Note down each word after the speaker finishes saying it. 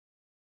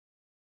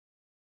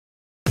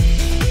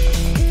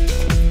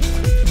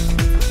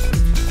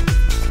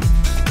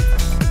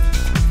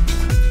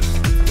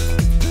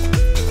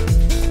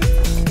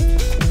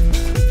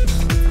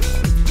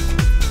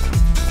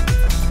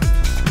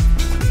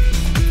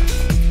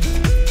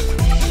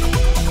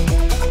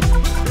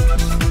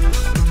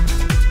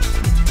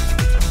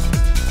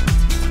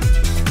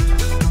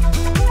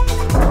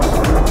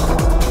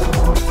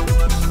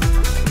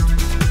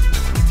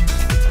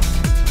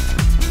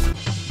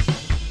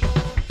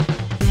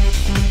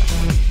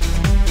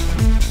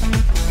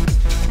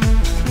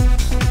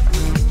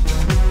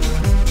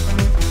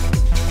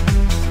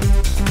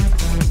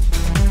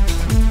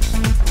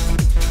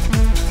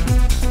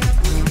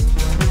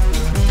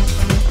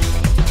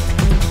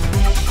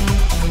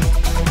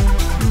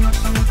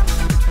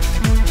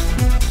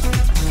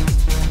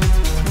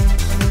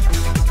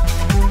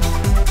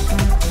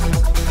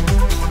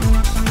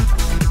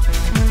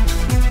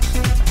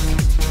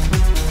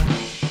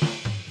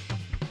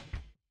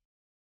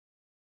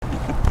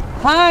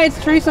Hi,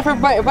 it's Teresa for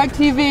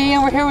bikeTV,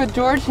 and we're here with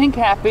George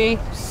Hincapie,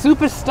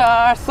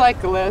 superstar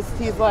cyclist.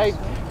 He's like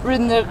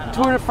ridden the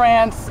Tour de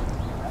France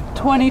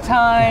 20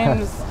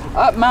 times,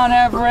 up Mount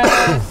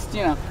Everest,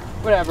 you know,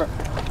 whatever.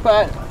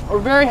 But we're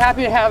very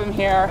happy to have him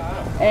here.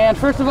 And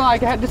first of all, I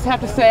just have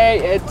to say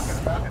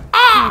it's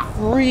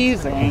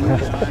freezing,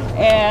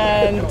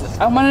 and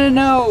I wanted to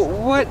know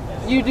what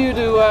you do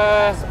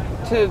to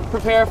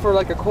prepare for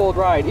like a cold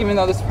ride, even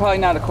though this is probably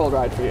not a cold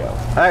ride for you.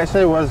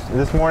 Actually,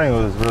 this morning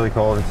was really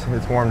cold.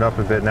 It's warmed up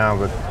a bit now,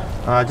 but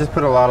I just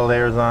put a lot of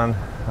layers on,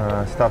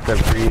 stuff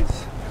that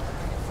breathes.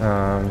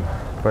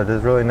 But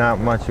there's really not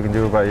much you can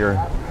do about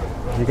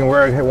you can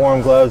wear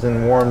warm gloves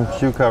and warm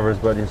shoe covers,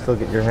 but you still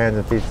get your hands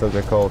and feet still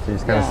get cold, so you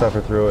just kind of suffer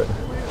through it.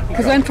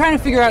 Because I'm trying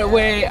to figure out a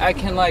way I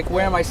can like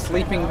wear my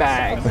sleeping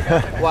bag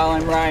while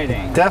I'm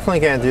riding.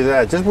 Definitely can't do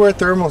that. Just wear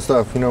thermal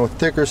stuff, you know,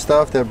 thicker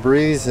stuff that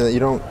breathes, that you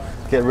don't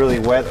get really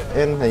wet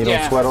in, that you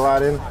don't sweat a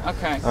lot in.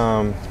 Okay.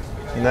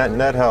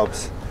 And that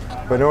helps.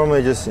 But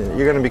normally you're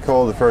going to be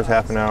cold the first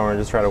half an hour and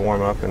just try to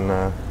warm up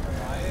and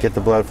get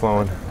the blood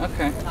flowing.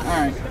 Okay, all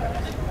right.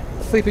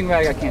 Sleeping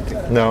bag I can't do.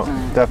 No,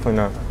 definitely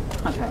not.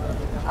 Okay.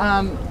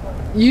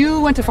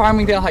 You went to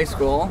Farmingdale High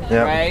School,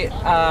 right?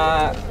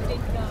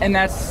 And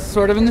that's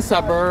sort of in the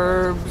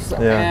suburbs.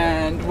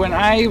 And when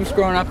I was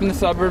growing up in the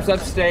suburbs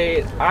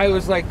upstate, I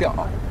was like the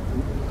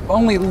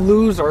only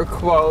loser,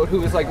 quote,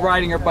 who was like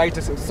riding her bike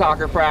to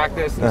soccer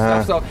practice and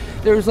stuff. So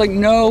there was like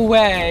no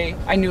way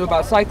I knew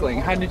about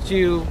cycling. How did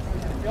you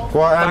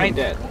find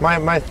it?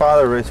 My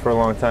father raced for a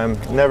long time,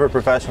 never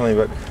professionally,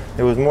 but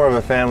it was more of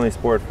a family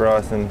sport for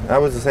us. And I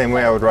was the same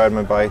way. I would ride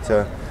my bike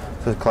to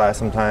class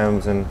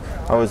sometimes, and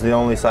I was the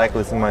only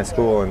cyclist in my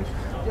school. And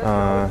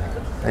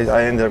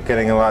I ended up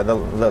getting a lot, the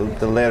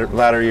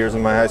latter years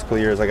of my high school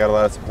years, I got a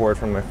lot of support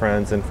from my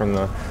friends and from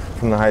the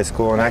high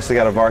school, and I actually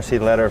got a varsity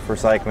letter for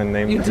cycling.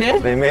 You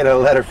did? They made a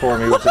letter for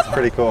me, which is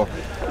pretty cool.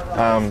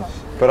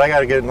 But I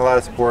got to get a lot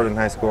of support in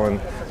high school, and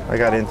I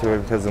got into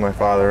it because of my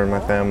father and my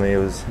family. It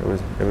was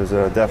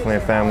definitely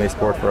a family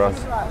sport for us.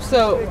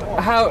 So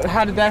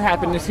how did that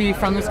happen? Is he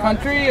from this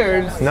country,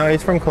 or? No,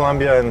 he's from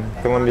Colombia, and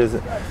Colombia's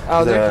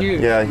they're huge.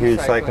 Yeah, huge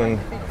cycling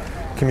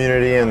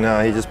community, and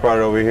he just brought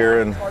it over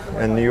here. And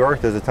in New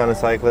York, there's a ton of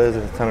cyclists,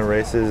 there's a ton of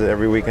races.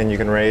 Every weekend you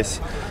can race.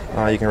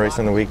 You can race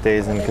on the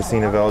weekdays in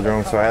Casino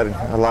Velodrome. So I had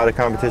a lot of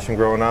competition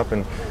growing up,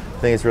 and I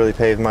think it's really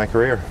paved my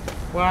career.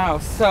 Wow.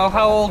 So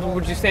how old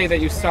would you say that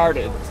you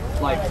started,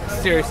 like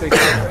seriously?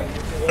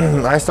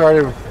 I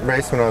started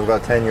racing when I was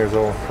about 10 years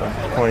old,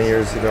 so 20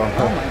 years ago.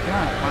 Oh my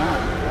God,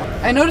 wow.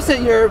 I noticed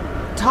that you're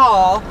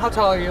tall. How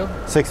tall are you?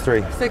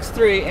 6'3".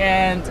 6'3",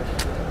 and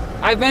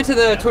I've been to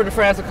the Tour de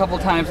France a couple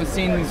times and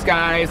seen these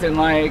guys, and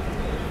like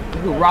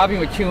Robbie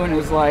McEwen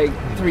is like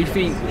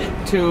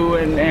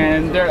 3'2",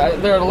 and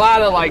there are a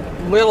lot of like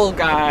little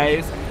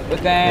guys,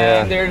 but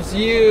then there's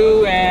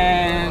you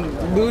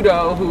and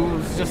Ludo,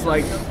 who's just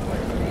like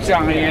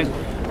giant.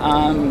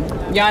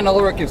 Jan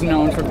Ulrich is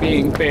known for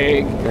being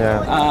big.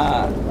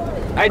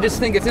 I just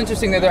think it's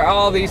interesting that there are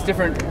all these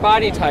different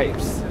body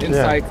types in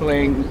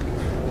cycling.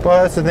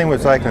 Well, that's the thing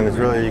with cycling. Is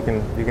really you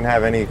can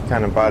have any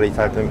kind of body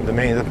type. The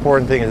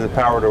important thing is the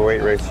power to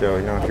weight ratio.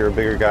 You know, if you're a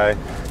bigger guy,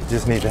 you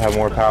just need to have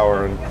more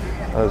power, and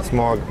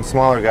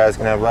smaller guys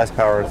can have less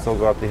power and still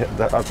go up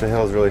the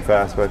hills really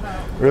fast. But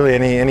really,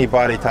 any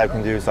body type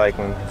can do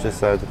cycling. It just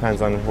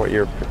depends on what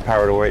your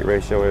power to weight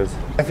ratio is.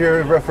 If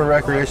you're for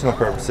recreational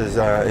purposes,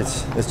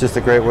 it's just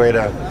a great way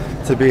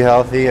to be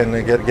healthy and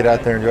to get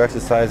out there and do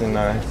exercise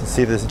and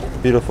see the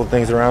beautiful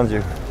things around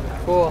you.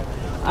 Cool.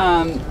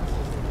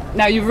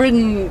 Now you've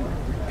ridden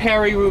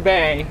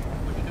Paris-Roubaix.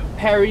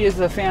 Paris is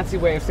a fancy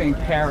way of saying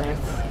Paris.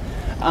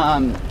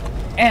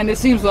 And it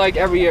seems like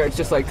every year it's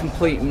just like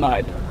complete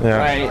mud,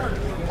 right?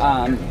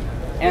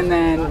 And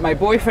then my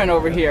boyfriend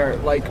over here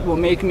like will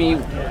make me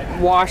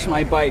wash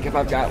my bike if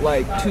I've got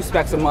like 2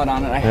 specks of mud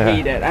on it. I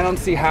hate it. I don't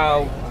see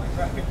how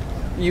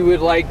you would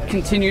like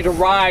continue to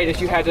ride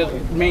if you had to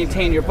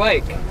maintain your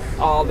bike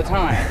all the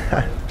time.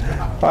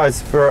 Well,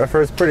 it's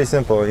pretty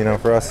simple, you know,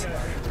 for us.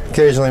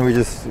 Occasionally we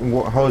just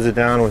hose it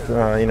down with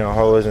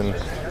hose and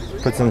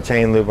put some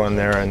chain lube on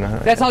there, and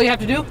that's all you have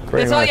to do?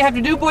 That's all you have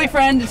to do,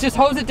 boyfriend, is just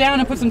hose it down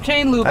and put some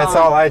chain lube on. That's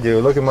all I do.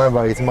 Look at my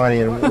bike, it's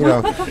muddy, and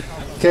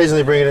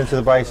occasionally bring it into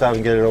the bike shop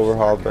and get it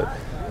overhauled, but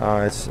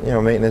it's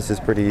maintenance is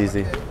pretty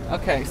easy.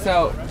 Okay,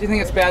 so do you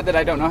think it's bad that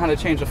I don't know how to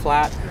change a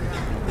flat?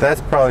 That's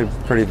probably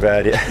pretty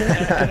bad,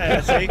 yeah.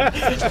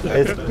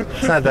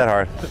 It's not that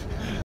hard.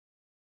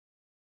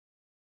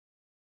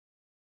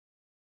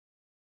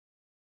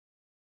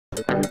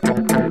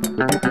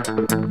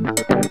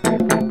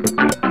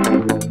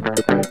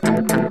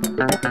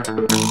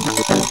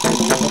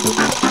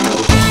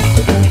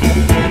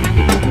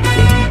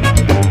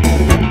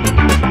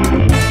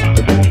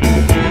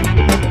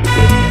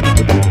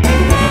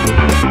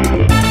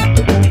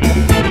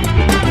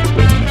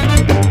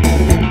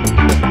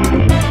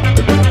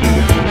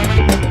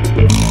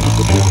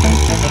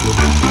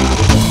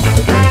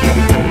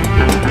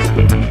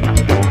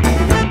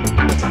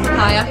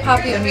 Hi, I'm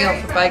Poppy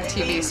O'Neill for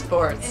bikeTV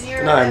Sports.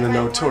 And I'm the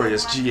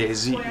notorious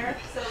GAZ.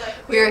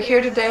 We are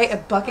here today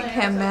at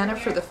Buckingham Manor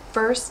for the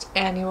first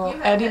annual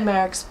Eddy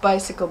Merckx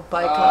Bicycle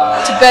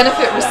Bike-Off to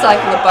benefit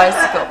Recycle a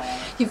Bicycle.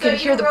 You can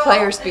hear the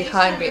players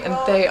behind me and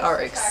they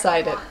are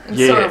excited, and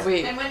so are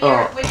we.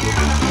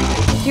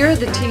 Here are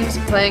the teams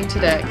playing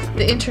today.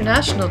 The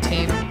international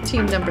team,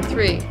 team number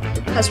 3,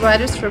 has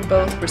riders from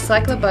both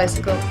Recycle a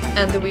Bicycle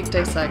and the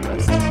weekday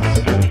cyclist.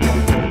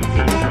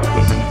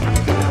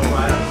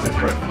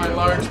 My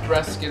large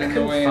breasts get in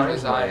the way of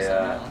his eyes.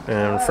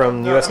 And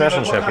from U.S.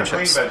 National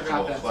Championships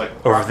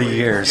over the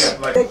years.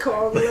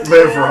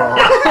 Live wrong.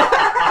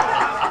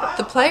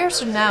 The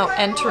players are now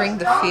entering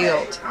the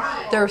field.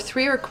 There are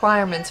 3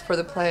 requirements for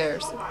the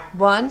players.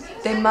 1,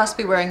 they must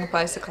be wearing a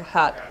bicycle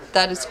hat.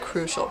 That is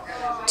crucial.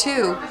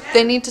 2,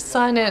 they need to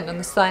sign in on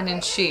the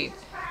sign-in sheet.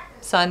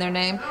 Sign their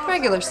name,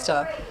 regular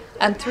stuff.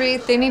 And 3,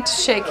 they need to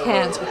shake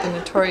hands with the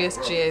notorious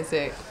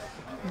GAZ.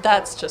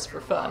 That's just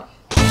for fun.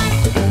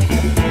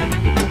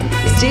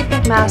 Steve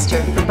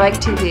McMaster for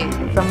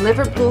bikeTV from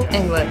Liverpool,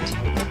 England.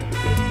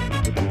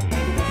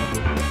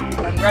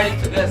 I'm ready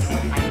for this.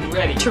 I'm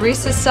ready.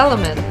 Teresa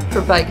Celemin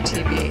for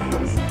bikeTV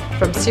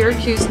from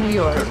Syracuse, New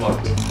York.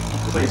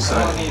 Please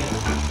sign.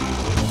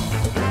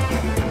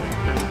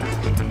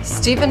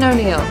 Stephen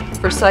O'Neill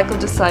for Cycle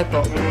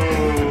Disciple.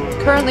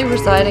 Currently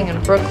residing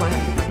in Brooklyn.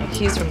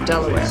 He's from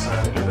Delaware.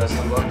 Best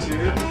of luck to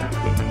you.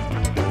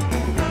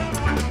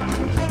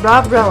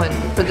 Rob Rowan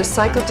for the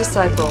Cycle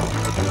Disciple.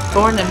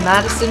 Born in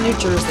Madison, New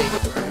Jersey.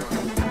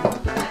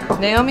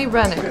 Naomi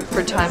Rennick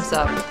for Time's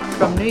Up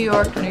from New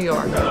York, New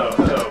York.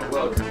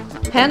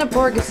 Hannah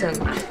Borgeson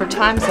for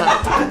Time's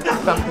Up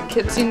from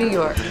Poughkeepsie, New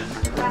York.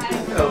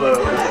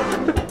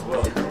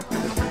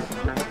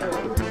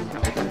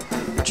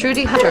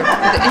 Trudy Hunter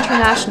for the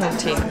international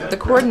team, the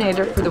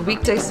coordinator for the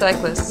weekday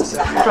cyclists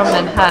from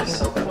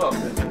Manhattan.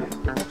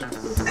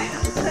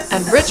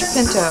 And Rich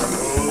Pinto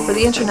for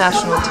the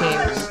international team,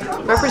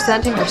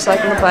 representing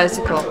Recycle a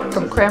Bicycle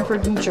from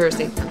Cranford, New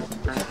Jersey.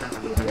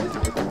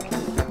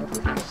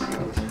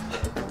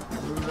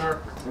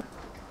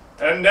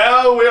 And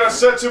now we are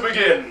set to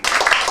begin.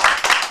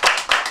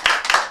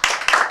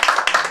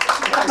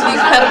 The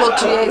incredible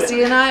GAZ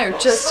and I are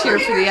just here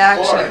for the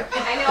action.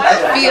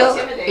 The feel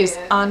is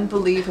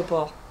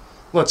unbelievable.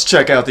 Let's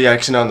check out the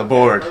action on the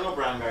board.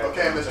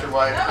 Okay, Mr.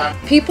 White.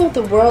 People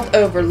the world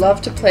over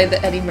love to play the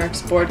Eddy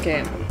Merckx board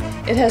game.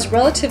 It has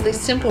relatively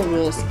simple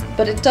rules,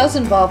 but it does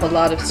involve a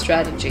lot of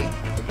strategy.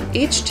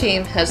 Each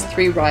team has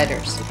 3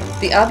 riders.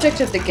 The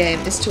object of the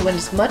game is to win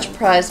as much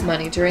prize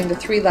money during the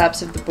 3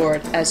 laps of the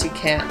board as you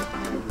can.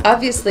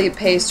 Obviously it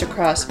pays to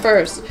cross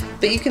first,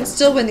 but you can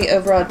still win the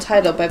overall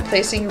title by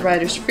placing your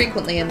riders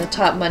frequently in the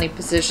top money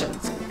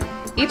positions.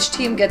 Each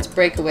team gets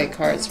breakaway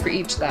cards for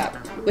each lap,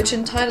 which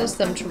entitles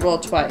them to roll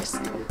twice.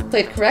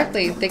 Played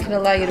correctly, they can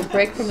allow you to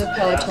break from the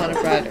peloton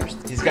of riders.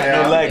 He's got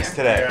no legs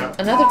today.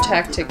 Another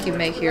tactic you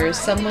may hear is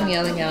someone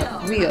yelling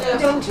out, "Wheel,"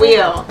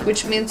 Wheel.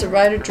 which means a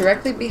rider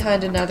directly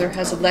behind another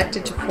has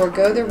elected to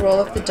forego their roll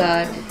of the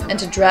die and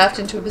to draft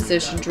into a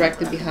position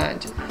directly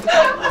behind.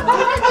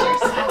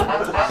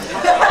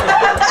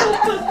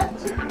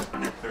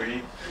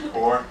 3,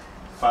 4,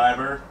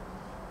 5,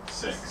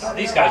 6.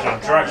 These guys are on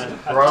drugs.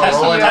 We're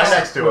rolling right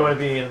next to We want him.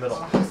 to be in the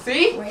middle.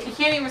 See? You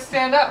can't even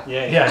stand up.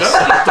 Yeah.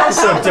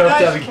 So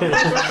doped up again.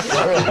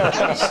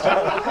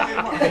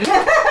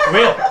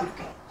 Wheel.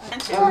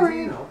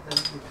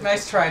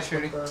 Nice try,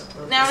 Trudy.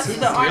 Now it's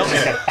the orange.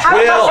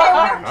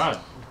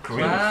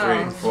 Green,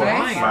 Wow, 3, 4,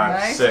 nice, 5,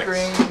 nice 6.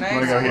 green, I'm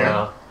gonna go nice.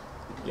 here.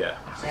 Yeah.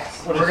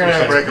 We're gonna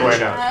have a breakaway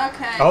now.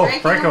 Okay. Oh,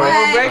 breaking breakaway.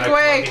 away.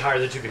 Breakaway. Be higher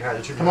than 2, be higher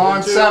than 2. Come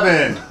on,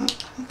 7.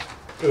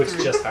 It's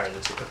just higher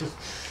than 2.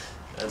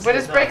 What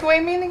does breakaway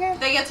mean again?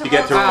 They get to You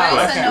roll get to twice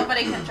reflect. and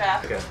nobody can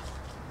draft. Okay.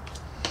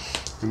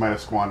 We might have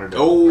squandered it.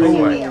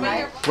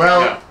 Oh.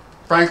 Well,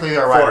 frankly,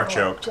 our rider 4.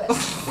 choked.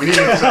 We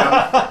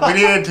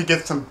needed to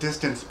get some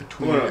distance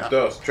between Uno,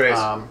 dos, tres,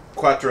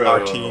 cuatro.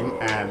 our team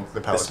and the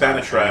peloton.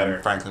 Spanish rider.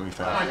 And frankly, we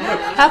failed.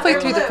 Halfway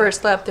through the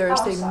first lap, there is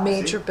a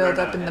major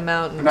build-up in the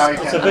mountains. Now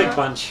you It's a can. big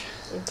bunch.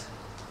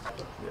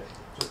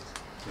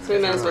 So we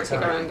might as well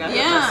take our own gun.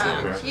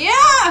 Yeah.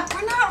 Yeah.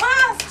 We're not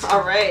last.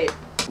 All right.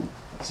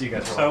 So you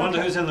guys. So I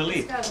wonder who's in the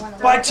lead.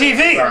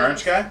 bikeTV.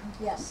 Orange guy?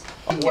 Yes.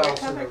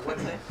 Recover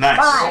quickly. Nice.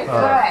 5,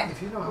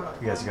 correct.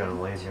 You guys got a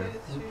laser.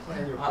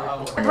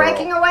 We're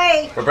breaking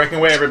away. We're breaking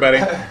away, everybody.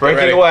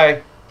 Breaking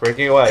away.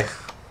 Breaking away.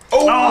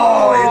 Oh,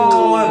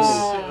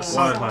 close.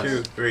 1,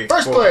 2, 3.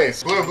 First 4.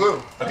 place! Blue,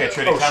 blue. Okay,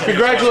 Trudy.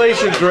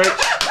 Congratulations, Rich.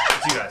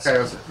 It's you guys. Okay,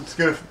 let's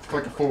get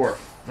like a 4.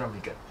 Probably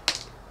good.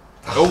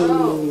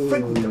 Oh.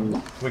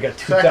 We got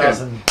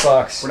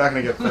 $2,000. We're not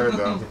gonna get third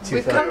though.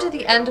 We've come to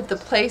the end of the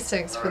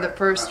placings for the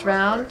first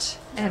round,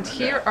 and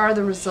here are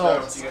the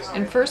results.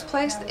 In first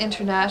place, the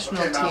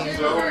international team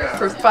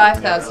for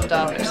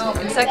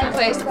 $5,000. In second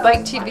place,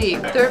 bikeTV.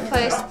 Third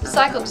place,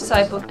 Cycle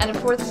Disciple. And in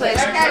fourth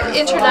place, the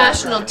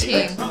international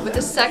team with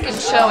a second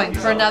showing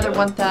for another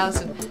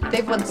 $1,000.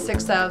 They've won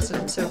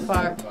 $6,000 so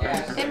far.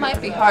 They might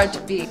be hard to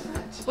beat.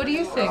 What do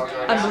you think,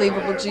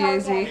 Unbelievable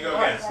GAZ?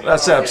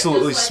 That's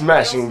absolutely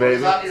smashing,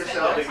 baby.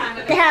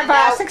 They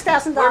have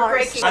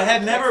 $6,000. I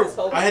had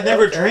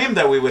never dreamed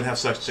that we would have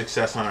such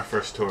success on our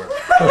first tour.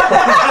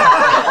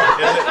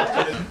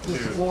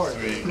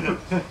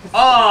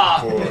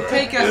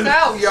 Take us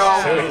out,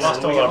 y'all. So we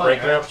lost all our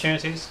breakaway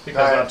opportunities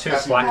because our two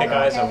slacker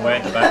guys are way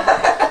at the back.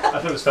 I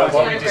thought it was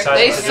what we decided.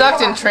 They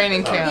sucked in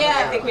training camp.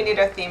 Yeah, I think we need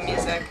our theme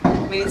music.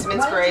 We need some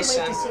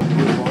inspiration.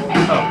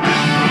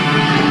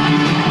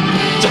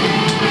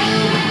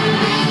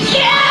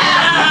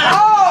 Yeah!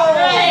 Oh!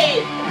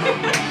 Great!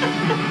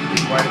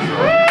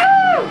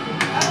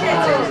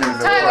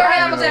 Tyler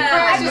Hamilton,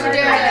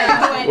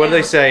 What are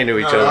they saying to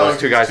each other, those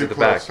two guys at the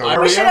back?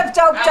 We should have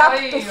doped up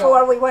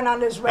before we went on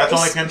this race. That's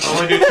all I can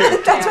only do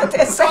 2. That's what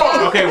they're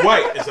saying. Okay,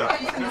 White is up.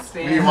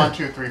 We need 1,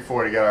 2, 3,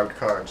 4 to get our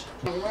cards.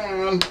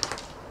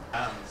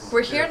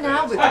 We're here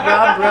now with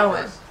Rob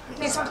Rowan.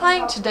 He's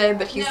playing today,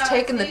 but he's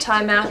taken the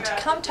time out to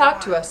come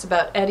talk to us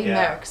about Eddy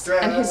Merckx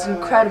and his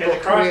incredible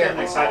career.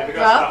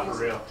 Rob?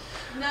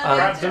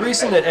 The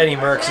reason that Eddy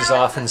Merckx is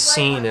often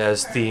seen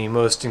as the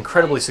most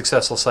incredibly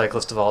successful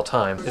cyclist of all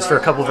time is for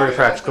a couple of very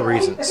practical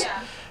reasons.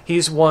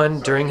 He's won,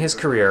 during his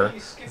career,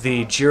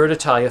 the Giro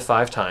d'Italia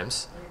 5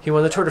 times. He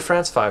won the Tour de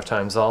France 5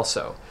 times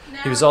also.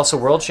 He was also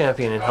world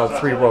champion and held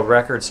 3 world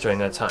records during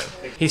that time.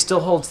 He still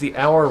holds the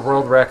hour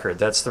world record.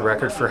 That's the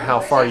record for how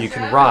far you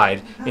can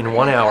ride in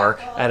 1 hour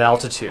at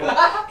altitude.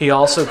 He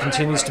also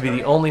continues to be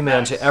the only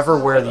man to ever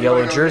wear the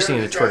yellow jersey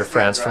in the Tour de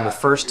France from the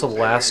first to the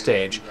last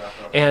stage.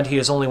 And he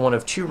is only one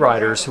of 2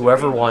 riders who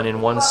ever won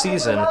in one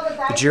season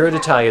the Giro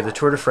d'Italia, the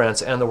Tour de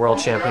France, and the World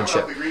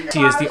Championship.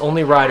 He is the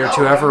only rider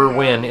to ever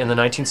win in the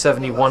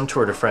 1971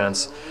 Tour de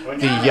France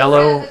the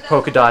yellow,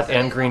 polka dot,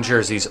 and green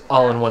jerseys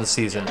all in one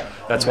season.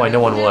 That's why no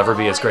one will ever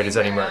be as great as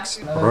Eddy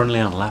Merckx. We're only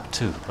on lap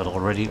 2, but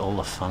already all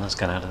the fun has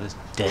gone out of this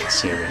dead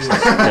series.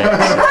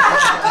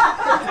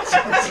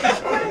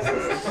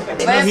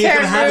 He's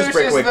gonna have his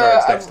breakaway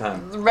cards next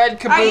time. Red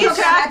caboose. Are you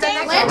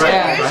drafting? Lantern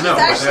Yeah. Rouge is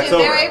actually a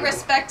very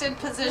respected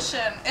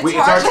position. It's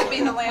hard to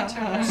be the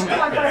Lantern Rouge.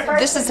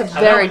 This is a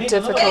very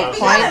difficult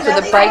point for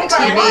the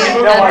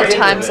bikeTV and the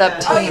Time's Up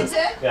team.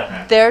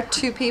 Their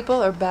 2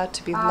 people are about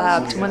to be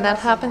lapped. When that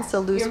happens,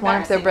 they'll lose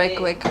one of their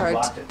breakaway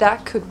cards.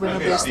 That could win or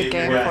lose the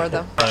game for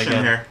them.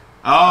 Here.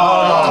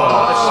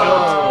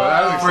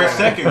 Oh! For a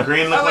second,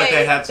 Green looked like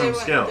they had some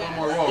skill.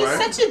 He's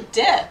such a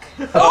dick.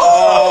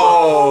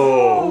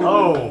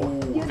 Oh!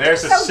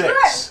 There's a 6.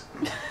 There's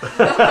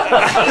a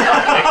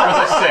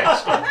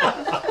 6.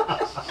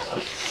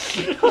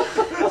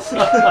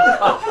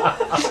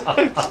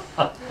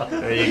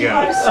 There you go.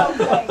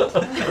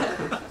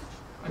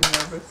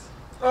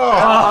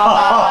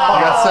 Oh!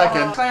 You got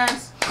second.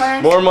 Clarence.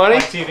 More money?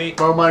 bikeTV.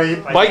 More money.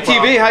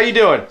 bikeTV, how you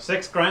doing?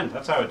 $6 grand.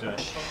 That's how we're doing.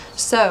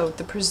 So,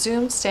 the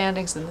presumed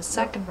standings in the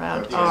second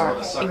round are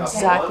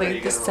exactly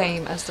the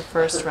same as the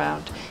first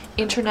round.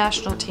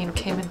 International team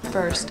came in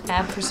first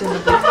and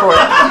presumably fourth.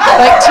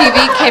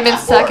 bikeTV came in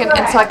second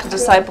and Cycle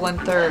Disciple in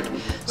third.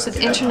 So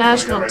the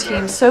international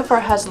team so far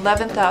has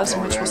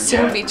 11,000, which will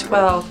soon be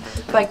 12.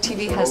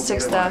 bikeTV has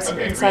 6,000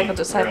 and Cycle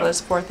Disciple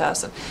has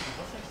 4,000.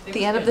 At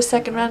the end of the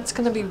second round, it's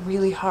going to be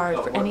really hard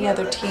for any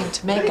other team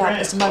to make up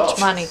as much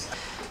money.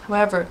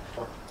 However,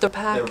 the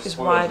pack is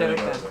wide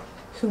open.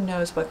 Who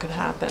knows what could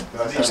happen?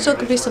 There still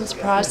could be some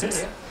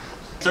surprises.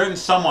 Certain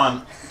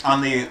someone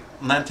on the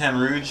Lantern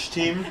Rouge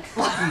team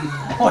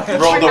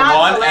rolled a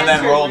 1 and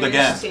then rolled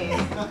again.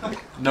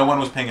 No one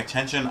was paying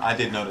attention. I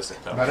did notice it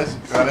though. That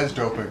is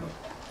doping.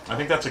 I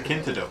think that's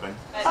akin to doping.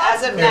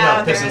 As of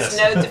now, there is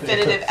no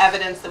definitive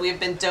evidence that we've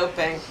been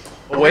doping.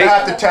 We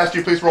have to test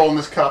you. Please roll in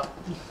this cup.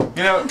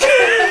 You know.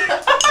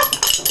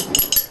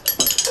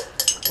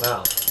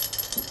 Wow.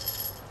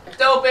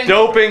 Doping.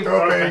 Doping.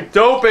 Doping.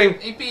 Doping.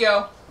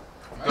 EPO.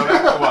 Go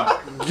back to what?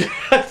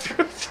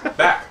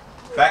 Back.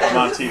 Back. I'm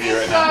on TV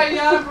right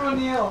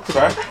now.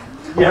 Sorry?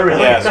 Yeah,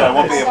 really. Yeah, so I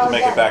won't be able to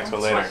make it back till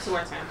later.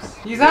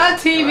 He's on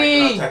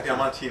TV. I'm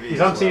on TV.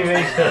 He's on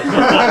TV.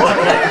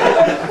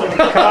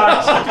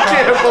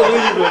 Can't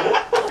believe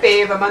it.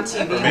 Babe, I'm on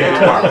TV. Maybe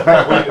tomorrow.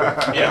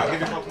 Yeah, I'll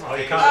give you a call tomorrow.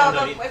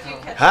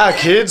 Hi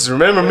kids,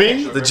 remember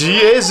me? The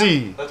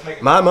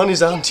GAZ. My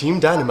money's on Team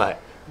Dynamite.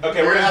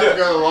 Okay, We're we're gonna gonna have do to it.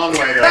 go the long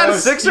way.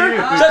 That's Sixer?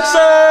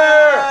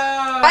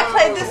 I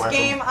played this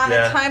game on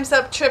Yeah. a Time's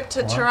Up trip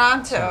to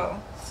Toronto.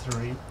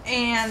 3.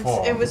 And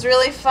 4. it was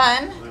really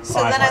fun.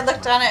 So then I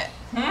looked on it,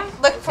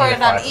 looked for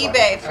it on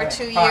eBay for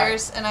 2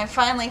 years, and I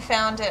finally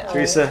found it.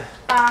 Teresa.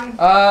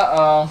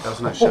 Uh-oh. That was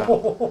a nice shot.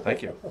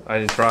 Thank you. I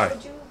didn't try.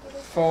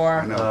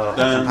 4. No.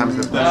 Sometimes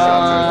the best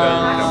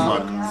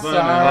shots are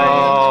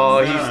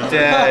Oh, he's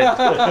dead.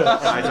 He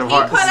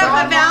put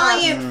up a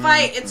valiant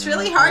fight. It's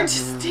really hard to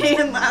stay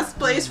in last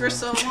place for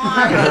so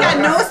long. He had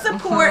no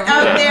support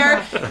out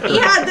there. He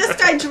had this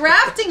guy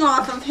drafting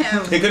off of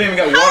him. He couldn't even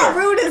get How water.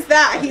 rude is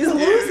that? He's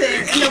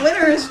losing, and the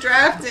winner is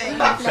drafting.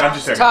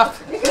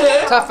 Tough.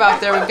 Tough out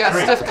there. We've got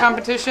stiff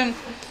competition.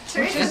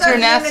 Teresa's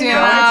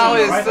International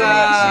is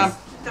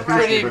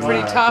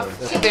pretty tough.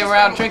 They were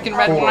out drinking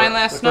red wine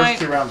last night.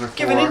 First 2 rounds are 4.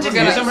 Giving into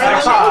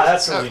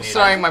That's what we need.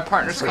 Sorry, my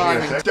partner's calling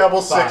me.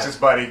 Double sixes,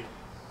 buddy.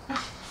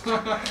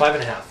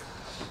 5.5.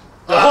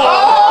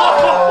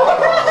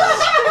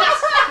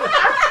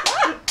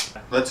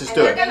 Let's just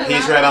do it.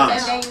 He's right on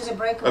us.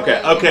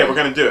 Okay, we're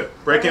gonna do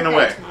it. Break in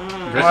away. We're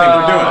doing it.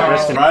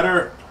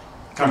 Rider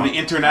from the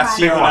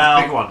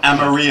Internacional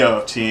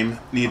Amarillo team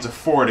needs a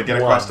 4 to get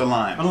across the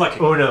line. Unlucky.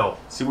 Oh no.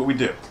 See what we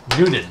do.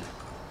 Noonan.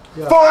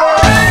 4!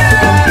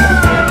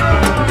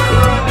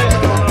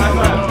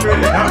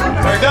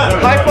 We're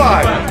done. High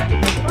five.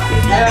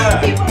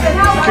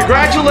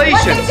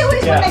 Congratulations.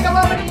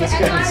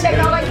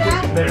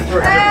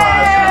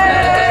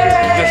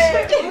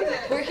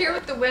 We're here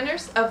with the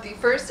winners of the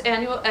first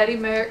annual Eddy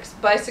Merckx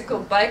Bicycle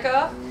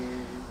Bike-Off.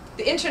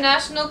 The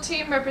international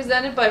team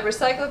represented by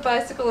Recycle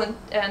Bicycle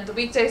and the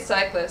Weekday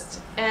Cyclist.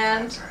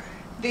 And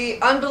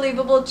the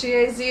unbelievable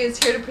GAZ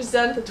is here to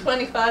present the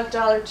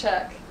 $25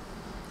 check.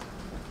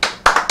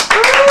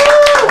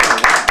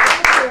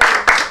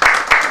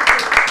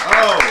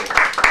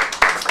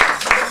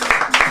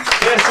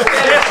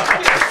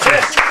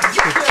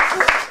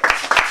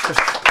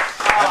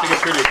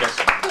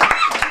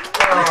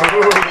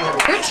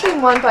 Your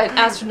team won by an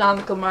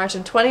astronomical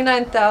margin,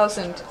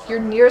 29,000. Your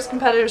nearest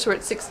competitors were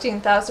at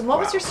 16,000. What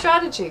was your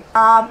strategy?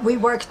 We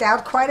worked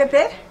out quite a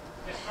bit,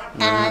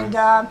 and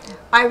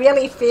I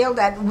really feel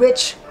that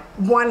Rich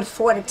won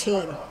for the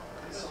team.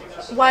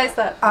 Why is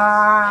that?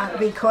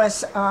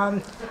 Because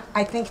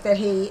I think that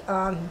he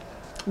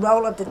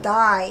roll of the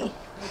die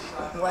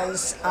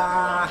was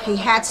he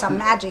had some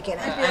magic in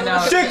it. I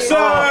know.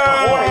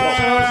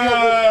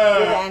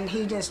 And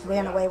he just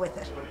ran away with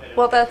it.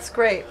 Well, that's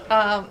great.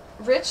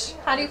 Rich,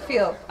 how do you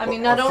feel? I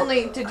mean, not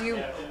only did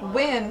you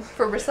win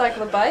for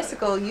Recycle a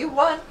Bicycle, you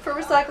won for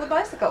Recycle a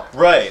Bicycle.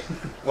 Right.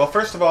 Well,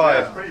 first of all,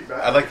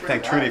 I'd like to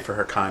thank Trudy for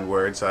her kind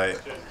words.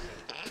 It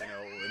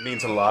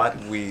means a lot.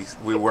 We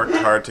worked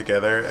hard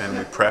together and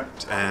we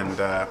prepped, and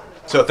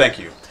so thank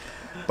you.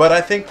 But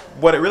I think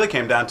what it really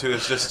came down to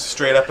is just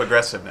straight up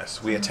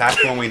aggressiveness. We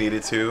attacked when we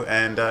needed to,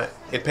 and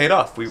it paid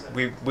off.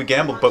 We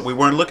gambled, but we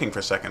weren't looking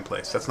for second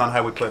place. That's not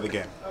how we play the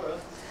game.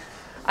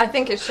 I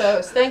think it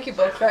shows. Thank you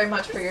both very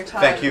much for your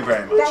time. Thank you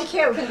very much. Thank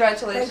you.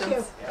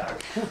 Congratulations.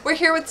 Thank you. We're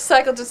here with the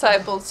Cycle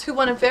Disciples, who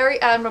won a very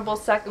admirable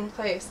second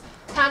place.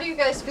 How do you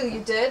guys feel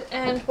you did,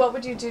 and what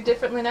would you do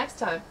differently next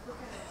time?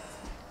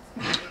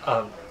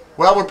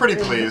 Well, we're pretty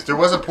pleased. There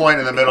was a point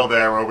in the middle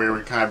there where we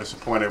were kind of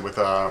disappointed with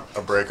a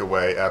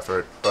breakaway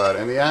effort, but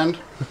in the end,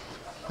 I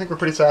think we're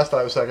pretty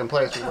satisfied with second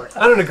place.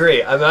 I don't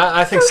agree.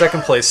 I think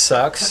second place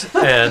sucks,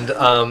 and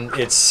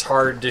it's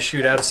hard to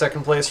shoot out a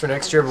second place for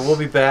next year, but we'll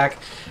be back.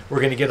 We're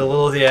going to get a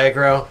little of the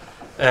aggro,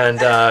 and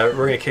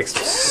we're going to kick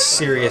some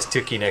serious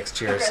tookie next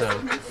year. So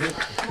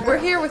we're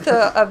here with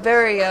a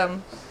very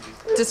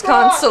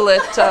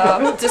disconsolate,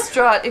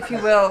 distraught, if you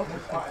will,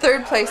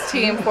 third place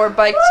team for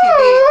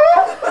bikeTV.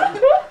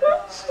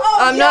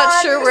 I'm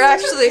not sure we're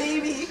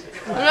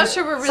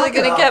really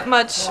going to get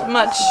much from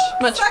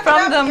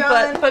them,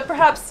 but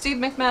perhaps Steve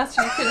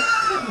McMaster,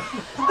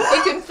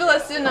 you can fill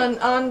us in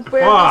on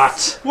where.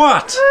 What?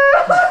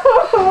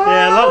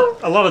 Yeah,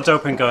 a lot of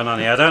doping going on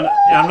here.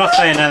 I'm not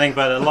saying anything,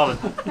 but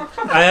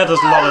I heard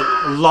there's a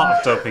lot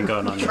of doping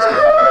going on.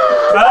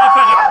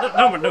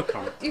 No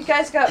comment. You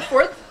guys got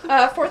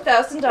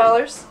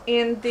 $4,000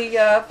 in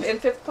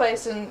fifth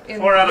place in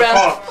 4 out of 4.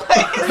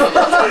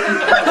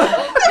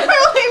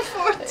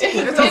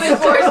 There's only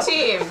 4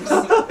 teams.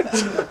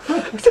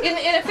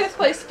 In a fifth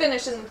place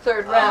finish in the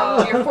third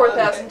round, you're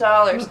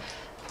 $4,000.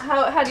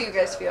 How do you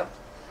guys feel?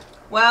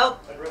 Well,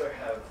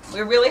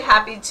 we're really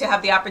happy to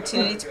have the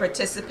opportunity to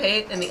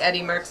participate in the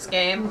Eddy Merckx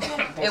game.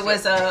 It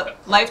was a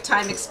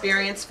lifetime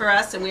experience for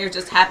us, and we were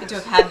just happy to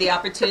have had the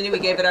opportunity. We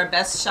gave it our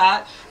best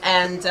shot,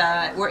 and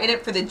we're in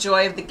it for the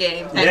joy of the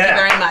game. Thank you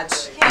very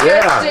much.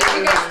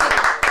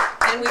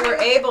 And we were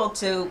able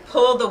to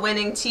pull the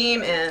winning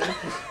team in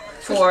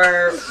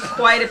for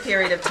quite a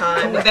period of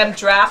time, with them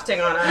drafting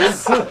on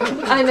us.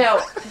 I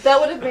know. That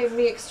would have made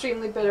me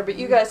extremely bitter, but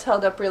you guys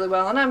held up really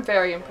well, and I'm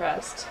very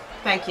impressed.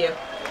 Thank you.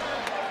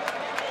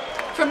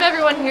 From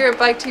everyone here at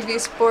bikeTV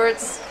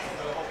Sports,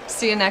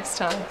 see you next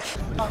time.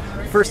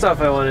 first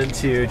off, I wanted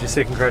to just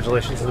say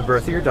congratulations on the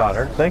birth of your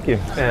daughter. Thank you.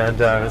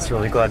 And I was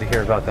really glad to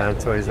hear about that.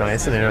 It's always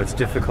nice, and I know it's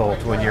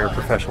difficult when you're a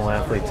professional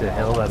athlete to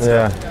handle that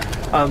stuff.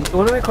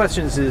 One of my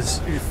questions is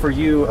for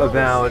you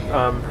about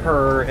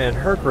her and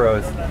her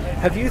growth.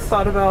 Have you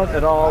thought about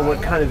at all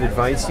what kind of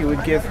advice you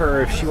would give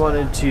her if she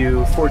wanted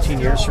to, 14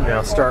 years from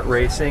now, start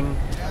racing?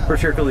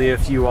 Particularly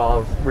if you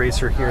all race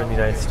her here in the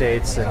United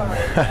States and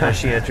as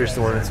she enters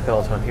the women's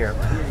peloton here.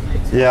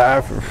 Yeah,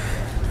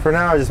 for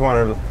now I just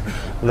want to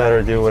let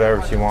her do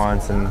whatever she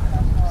wants, and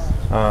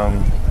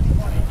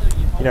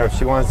you know, if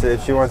she wants to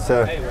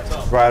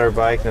ride her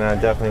bike, then I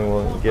definitely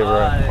will give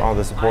her all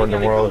the support in the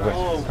world. But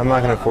I'm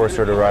not going to force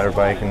her to ride her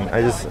bike, and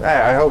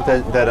I hope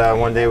that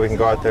one day we can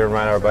go out there and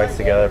ride our bikes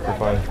together for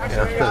fun.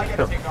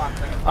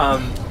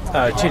 Yeah.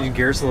 changing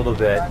gears a little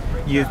bit,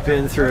 you've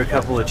been through a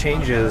couple of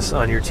changes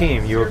on your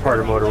team. You were part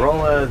of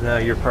Motorola, now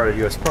you're part of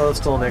U.S.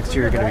 Postal, next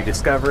year you're going to be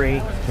Discovery.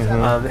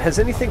 Has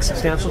anything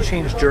substantial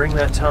changed during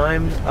that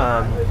time,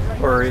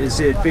 or is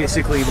it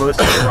basically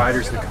most of the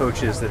riders and the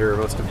coaches that are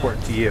most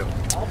important to you?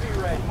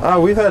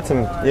 We've had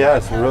some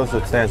real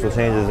substantial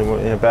changes.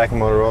 Back in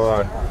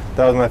Motorola,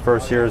 that was my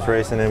first years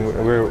racing, and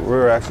we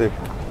were actually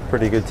a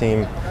pretty good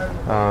team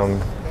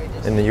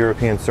in the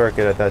European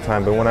circuit at that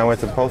time. But when I went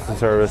to Postal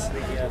Service,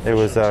 it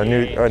was a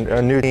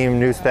new team,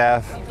 new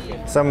staff,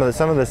 some of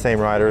the same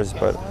riders,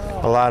 but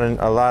a lot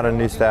of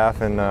new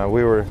staff, and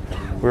we were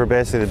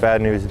basically the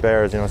bad news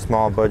bears.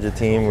 Small budget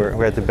team.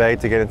 We had to beg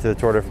to get into the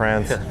Tour de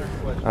France.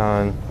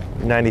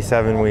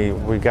 '97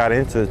 we got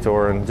into the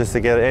Tour, and just to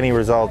get any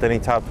result, any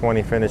top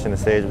 20 finish in the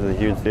stage was a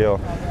huge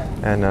deal.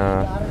 And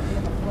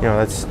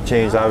that's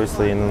changed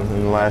obviously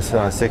in the last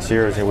 6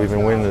 years. We've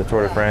been winning the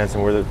Tour de France,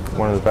 and we're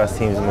one of the best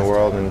teams in the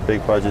world, and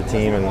big budget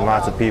team, and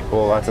lots of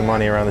people, lots of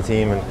money around the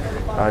team, and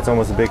it's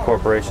almost a big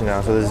corporation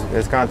now. So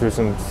it's gone through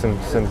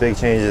some big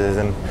changes,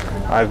 and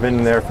I've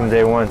been there from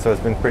day one, so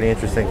it's been pretty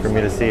interesting for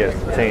me to see it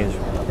change.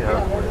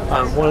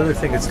 One other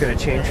thing that's going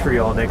to change for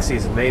you all next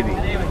season, maybe,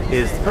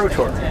 is the Pro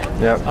Tour.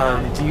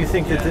 Yep. Do you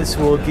think that this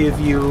will give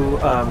you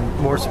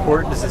more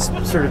support? Does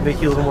this sort of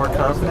make you a little more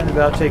confident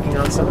about taking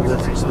on some of the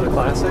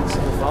classics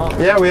in the fall?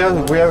 Yeah, we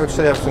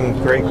actually have some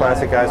great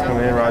classic guys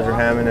coming in. Roger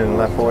Hammond and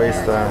Left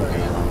Hoist.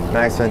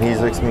 Max Van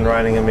Heeslijk's been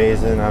riding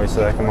amazing.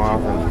 Obviously, I come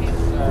off,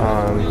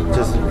 and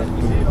just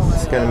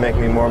it's going to make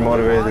me more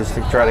motivated just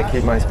to try to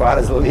keep my spot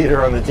as the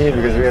leader on the team,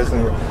 because we have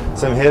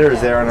some hitters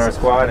there on our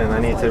squad, and I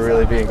need to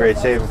really be in great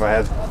shape if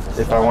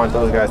I want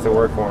those guys to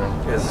work for me.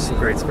 Yeah, there's some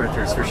great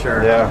sprinters for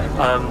sure. Yeah.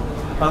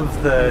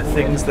 Of the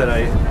things that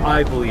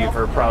I believe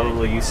are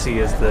probably you see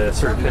as the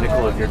sort of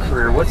pinnacle of your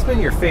career, what's been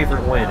your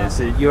favorite win? Is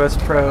it U.S.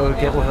 Pro,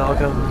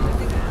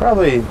 Gent-Wevelgem?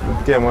 Probably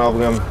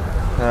Gent-Wevelgem,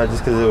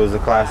 just because it was a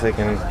classic,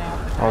 and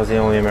I was the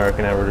only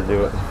American ever to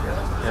do it.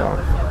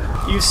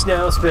 You've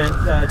now spent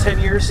 10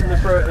 years in the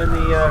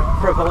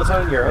pro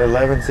peloton in Europe.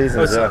 11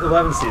 seasons.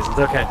 11 seasons.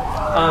 Okay.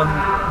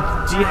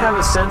 Do you have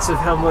a sense of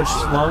how much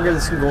longer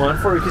this can go on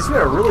for? Because you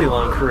had a really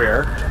long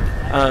career.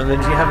 And do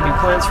you have any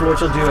plans for what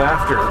you'll do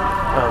after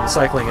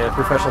cycling and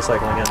professional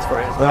cycling ends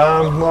for you?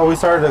 Well, we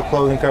started a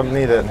clothing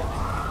company that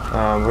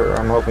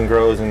I'm hoping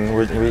grows, and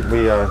we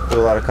do a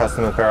lot of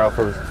custom apparel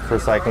for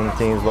cycling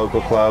teams,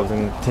 local clubs,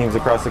 and teams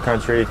across the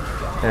country.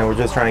 And we're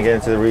just trying to get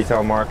into the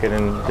retail market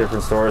in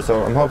different stores.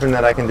 So I'm hoping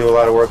that I can do a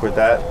lot of work with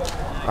that.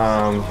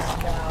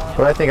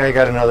 But I think I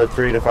got another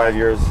 3 to 5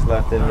 years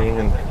left in me,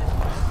 and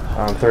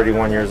I'm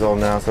 31 years old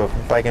now. So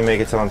if I can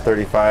make it till I'm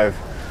 35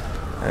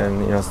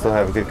 and still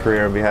have a good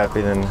career and be happy,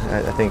 then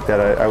I think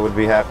that I would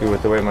be happy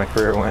with the way my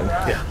career went.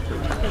 Yeah.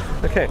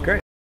 Okay,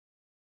 great.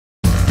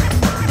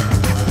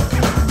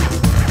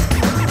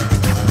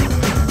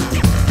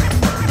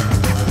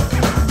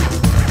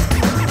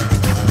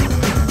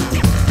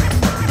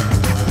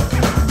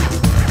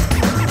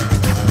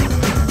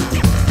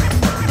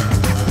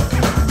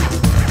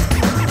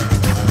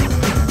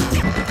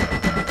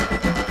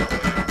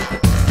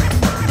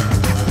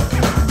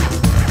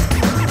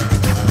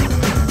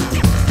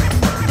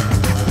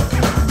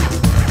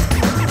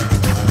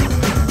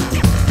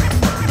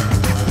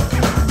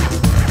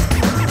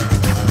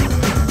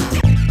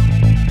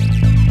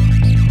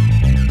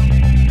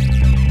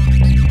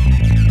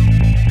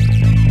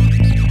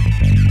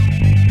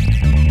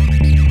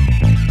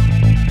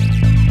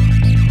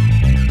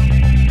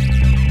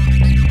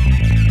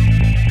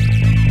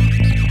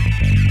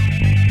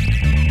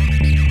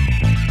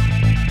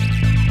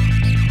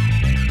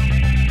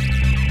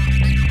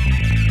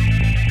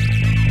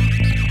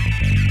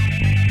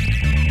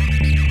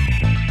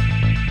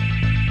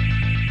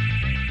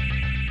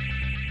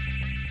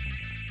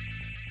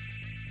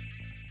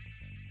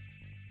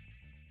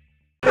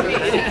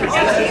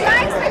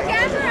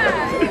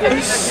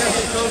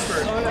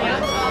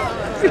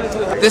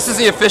 This is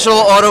the official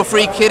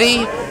auto-free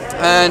kitty,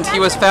 and he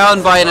was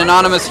found by an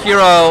anonymous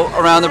hero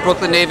around the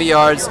Brooklyn Navy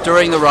Yards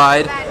during the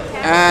ride.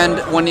 And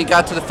when he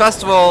got to the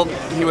festival,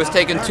 he was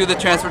taken to the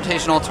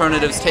Transportation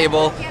Alternatives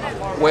table,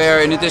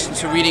 where in addition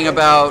to reading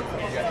about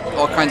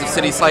all kinds of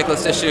city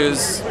cyclist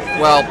issues,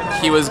 well,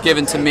 he was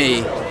given to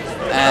me.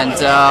 And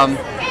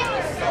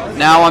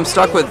now I'm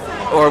stuck with,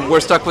 or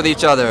we're stuck with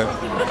each other.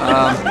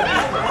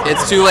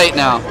 It's too late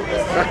now.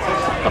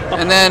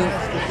 And then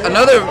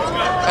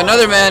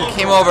another man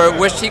came over,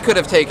 wished he could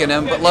have taken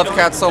him, but loved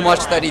cats so much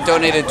that he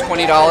donated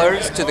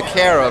 $20 to the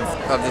care of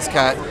this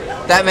cat.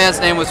 That man's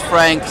name was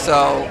Frank,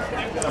 so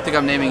I think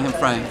I'm naming him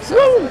Frank.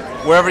 So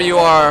wherever you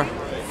are,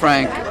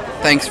 Frank,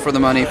 thanks for the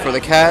money for the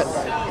cat.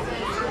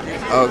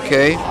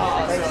 Okay.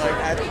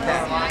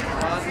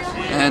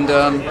 And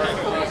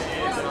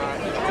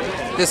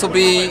this will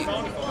be,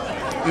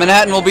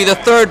 Manhattan will be the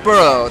third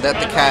borough that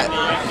the cat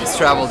has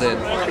traveled in.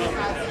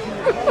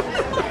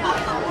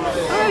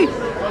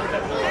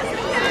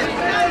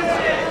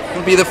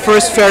 It'll be the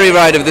first ferry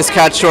ride of this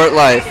cat's short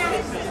life.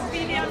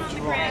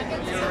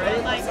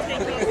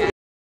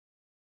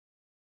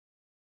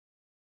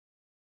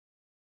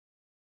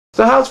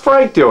 So how's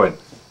Frank doing?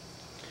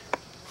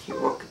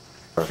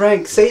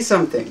 Frank, say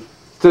something.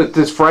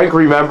 Does Frank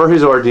remember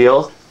his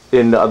ordeal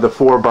in the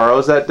 4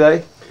 boroughs that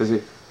day? Does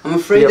he? I'm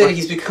afraid that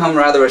he's become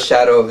rather a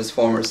shadow of his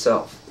former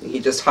self. He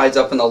just hides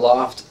up in the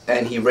loft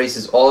and he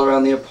races all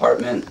around the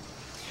apartment.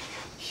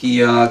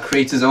 He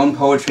creates his own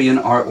poetry and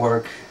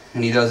artwork,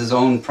 and he does his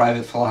own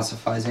private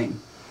philosophizing.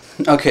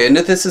 Okay, and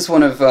this is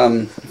one of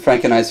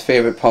Frank and I's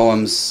favorite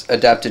poems,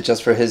 adapted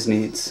just for his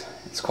needs.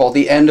 It's called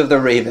The End of the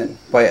Raven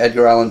by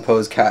Edgar Allan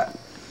Poe's cat.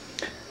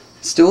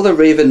 Still the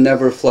raven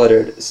never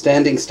fluttered,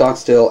 standing stock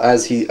still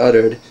as he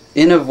uttered,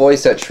 in a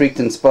voice that shrieked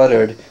and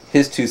sputtered,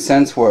 his 2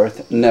 cents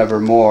worth,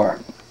 nevermore.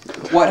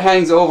 What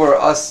hangs over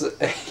us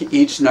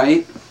each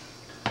night?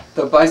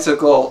 The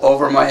bicycle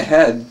over my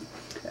head.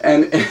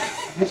 And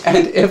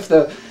if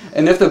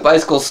the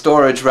bicycle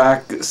storage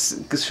rack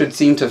should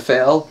seem to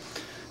fail,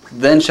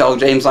 then shall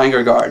James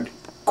Langergaard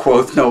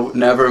quoth no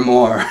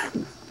nevermore.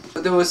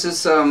 There was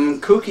this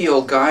kooky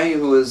old guy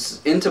who was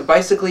into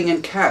bicycling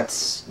and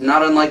cats,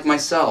 not unlike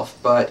myself,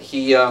 but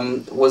he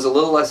was a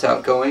little less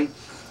outgoing,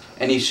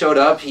 and he showed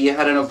up. He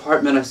had an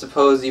apartment, I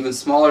suppose, even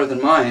smaller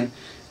than mine,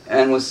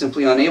 and was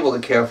simply unable to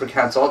care for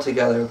cats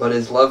altogether, but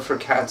his love for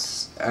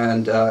cats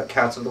and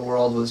cats of the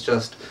world was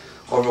just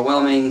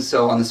overwhelming,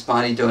 so on the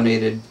spot he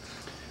donated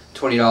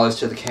 $20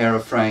 to the care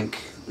of Frank.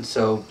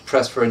 So,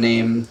 pressed for a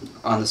name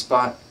on the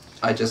spot,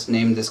 I just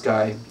named this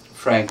guy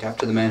Frank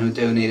after the man who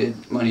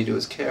donated money to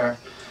his care.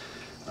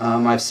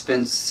 I've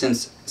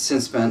since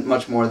spent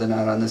much more than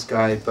that on this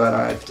guy, but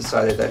I've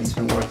decided that he's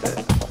been worth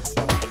it.